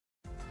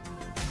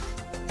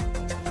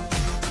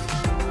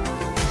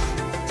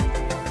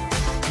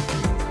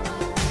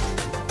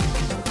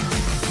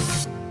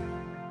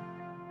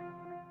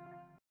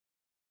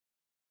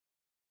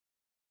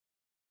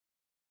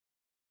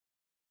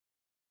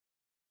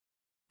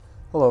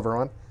Hello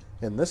everyone.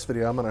 In this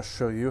video I'm going to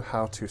show you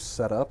how to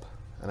set up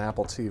an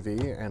Apple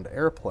TV and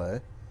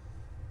AirPlay.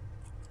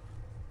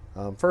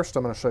 First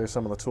I'm going to show you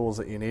some of the tools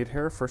that you need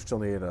here. First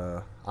you'll need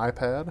an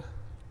iPad,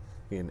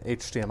 an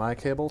HDMI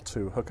cable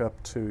to hook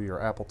up to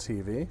your Apple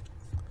TV.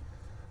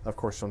 Of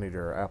course you'll need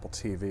your Apple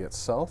TV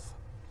itself.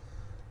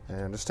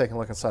 And just taking a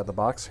look inside the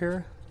box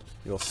here,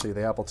 you'll see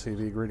the Apple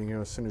TV greeting you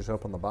as soon as you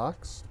open the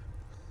box.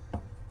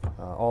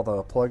 All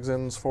the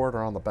plug-ins for it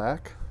are on the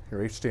back.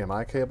 Your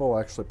HDMI cable will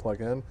actually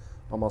plug in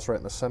almost right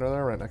in the center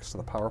there, right next to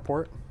the power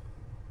port.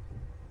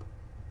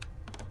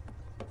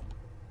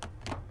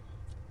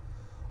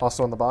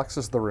 Also in the box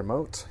is the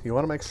remote. You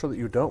want to make sure that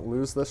you don't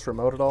lose this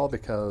remote at all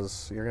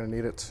because you're going to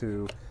need it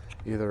to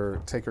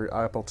either take your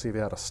Apple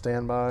TV out of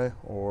standby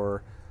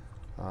or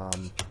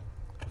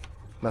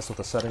mess with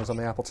the settings on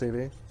the Apple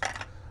TV.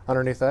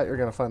 Underneath that you're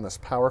going to find this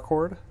power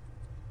cord.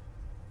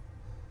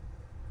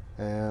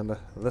 And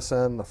this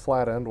end, the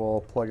flat end,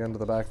 will plug into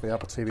the back of the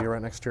Apple TV right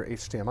next to your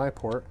HDMI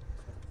port.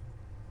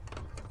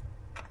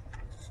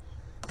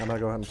 I'm going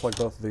to go ahead and plug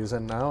both of these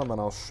in now, and then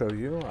I'll show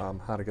you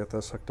how to get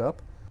this hooked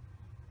up.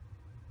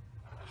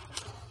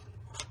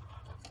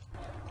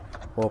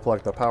 We'll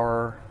plug the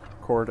power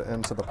cord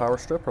into the power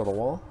strip or the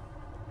wall.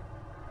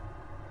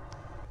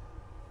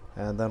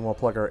 And then we'll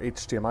plug our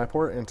HDMI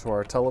port into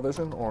our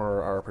television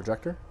or our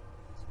projector.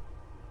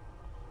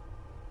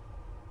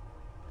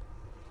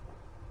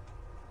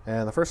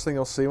 And the first thing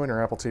you'll see when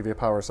your Apple TV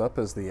powers up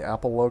is the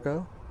Apple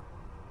logo.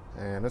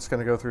 And it's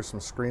going to go through some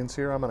screens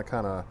here. I'm going to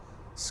kind of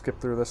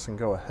skip through this and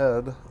go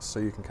ahead so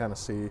you can kind of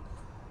see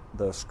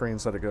the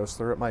screens that it goes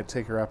through. It might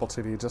take your Apple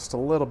TV just a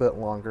little bit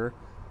longer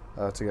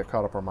to get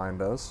caught up where mine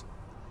does.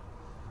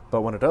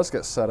 But when it does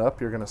get set up,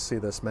 you're going to see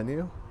this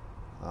menu.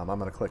 I'm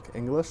going to click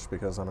English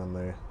because I'm in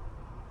the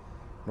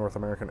North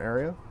American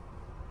area.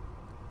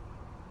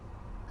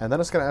 And then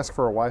it's going to ask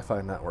for a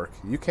Wi-Fi network.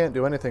 You can't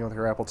do anything with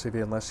your Apple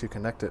TV unless you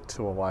connect it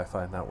to a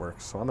Wi-Fi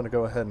network. So I'm going to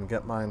go ahead and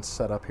get mine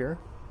set up here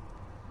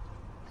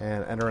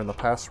and enter in the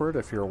password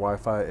if your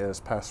Wi-Fi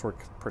is password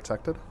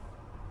protected.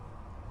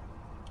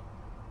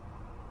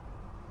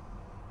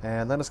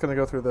 And then it's going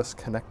to go through this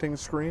connecting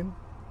screen.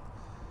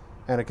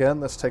 And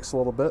again, this takes a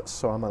little bit,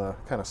 so I'm going to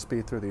kind of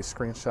speed through these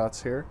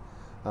screenshots here.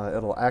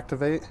 It'll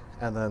activate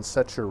and then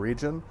set your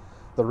region.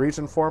 The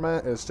region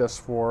format is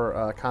just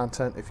for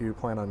content if you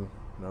plan on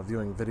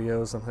viewing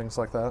videos and things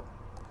like that.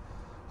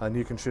 And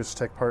you can choose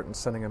to take part in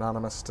sending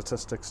anonymous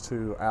statistics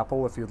to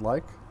Apple if you'd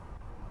like.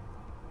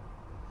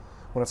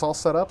 When it's all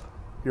set up,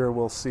 you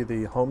will see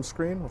the home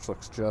screen, which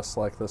looks just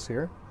like this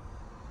here.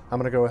 I'm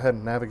going to go ahead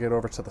and navigate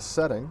over to the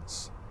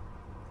settings.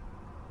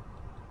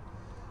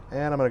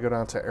 And I'm going to go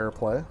down to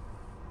AirPlay.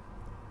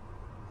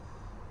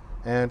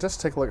 And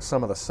just take a look at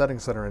some of the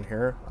settings that are in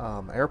here.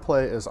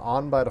 AirPlay is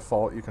on by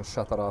default. You can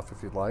shut that off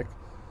if you'd like.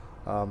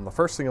 The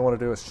first thing you want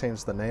to do is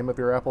change the name of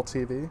your Apple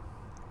TV.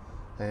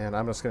 And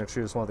I'm just going to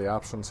choose one of the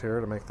options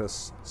here to make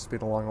this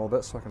speed along a little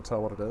bit so I can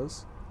tell what it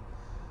is.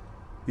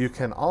 You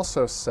can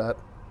also set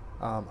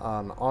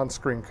an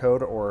on-screen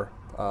code or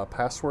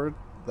password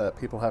that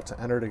people have to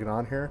enter to get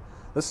on here.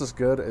 This is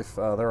good if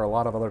there are a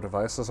lot of other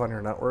devices on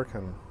your network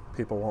and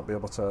people won't be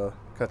able to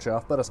cut you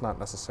off, but it's not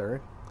necessary.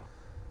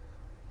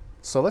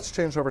 So let's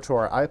change over to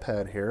our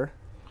iPad here,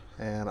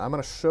 and I'm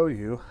going to show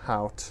you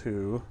how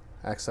to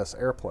access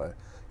AirPlay.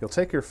 You'll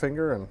take your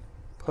finger and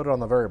put it on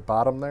the very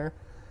bottom there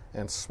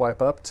and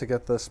swipe up to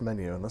get this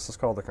menu, and this is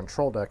called the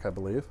control deck, I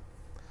believe.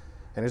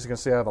 And as you can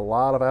see, I have a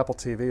lot of Apple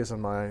TVs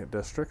in my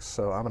district,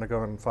 so I'm going to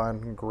go and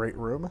find Great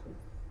Room.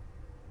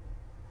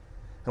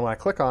 And when I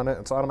click on it,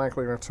 it's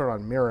automatically going to turn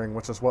on mirroring,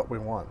 which is what we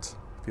want.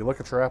 If you look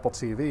at your Apple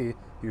TV,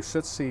 you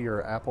should see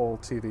your Apple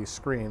TV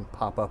screen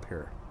pop up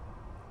here.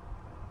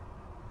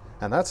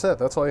 And that's it.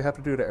 That's all you have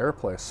to do to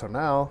AirPlay. So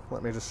now,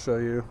 let me just show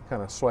you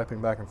kind of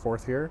swiping back and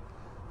forth here.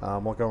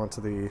 We'll go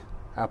into the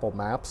Apple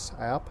Maps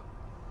app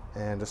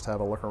and just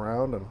have a look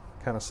around and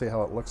kind of see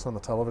how it looks on the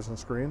television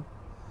screen.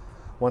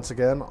 Once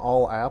again,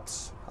 all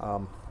apps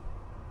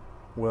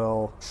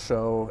will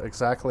show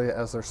exactly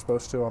as they're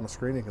supposed to on the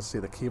screen. You can see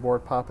the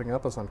keyboard popping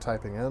up as I'm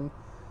typing in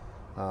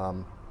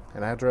an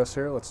address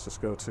here. Let's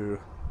just go to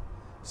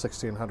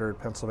 1600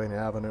 Pennsylvania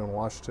Avenue in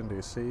Washington,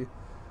 D.C.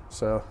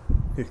 So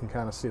you can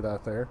kind of see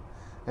that there.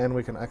 And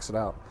we can exit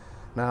out.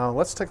 Now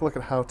let's take a look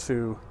at how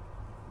to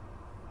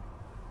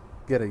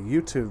get a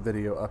YouTube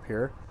video up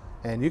here.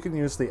 And you can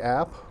use the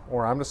app,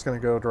 or I'm just going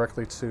to go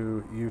directly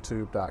to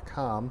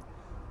youtube.com.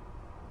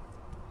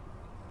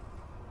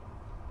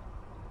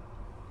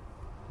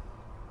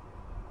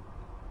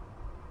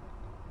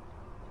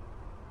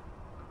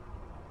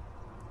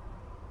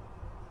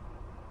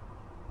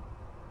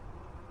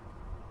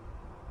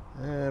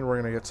 And we're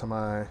going to get to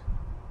my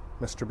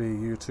Mr. B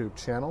YouTube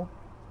channel.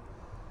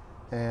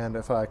 And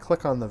if I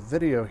click on the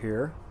video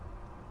here,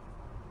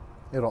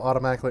 it'll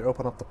automatically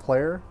open up the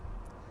player,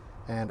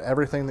 and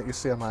everything that you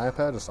see on my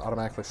iPad just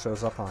automatically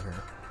shows up on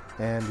here.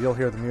 And you'll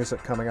hear the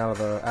music coming out of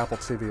the Apple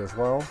TV as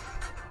well.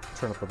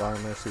 Turn up the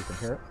volume there so you can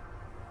hear it.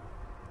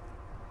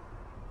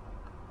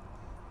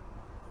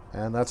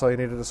 And that's all you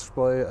need to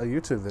display a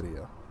YouTube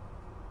video.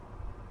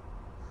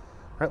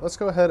 Alright, let's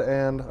go ahead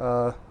and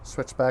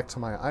switch back to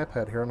my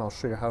iPad here, and I'll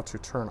show you how to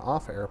turn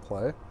off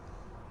AirPlay.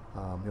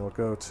 You'll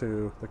go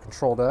to the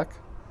control deck,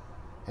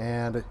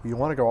 and you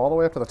want to go all the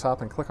way up to the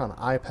top and click on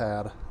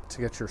iPad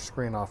to get your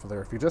screen off of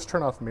there. If you just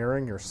turn off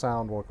mirroring, your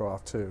sound will go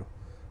off too.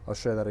 I'll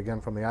show you that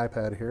again from the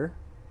iPad here.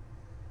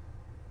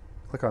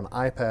 Click on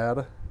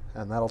iPad,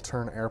 and that'll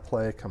turn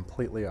AirPlay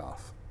completely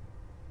off.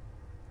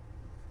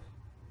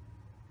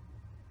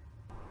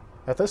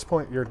 At this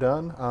point, you're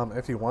done.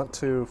 If you want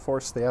to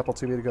force the Apple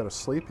TV to go to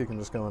sleep, you can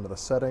just go into the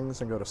settings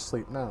and go to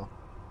sleep now.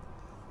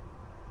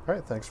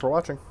 Alright, thanks for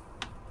watching.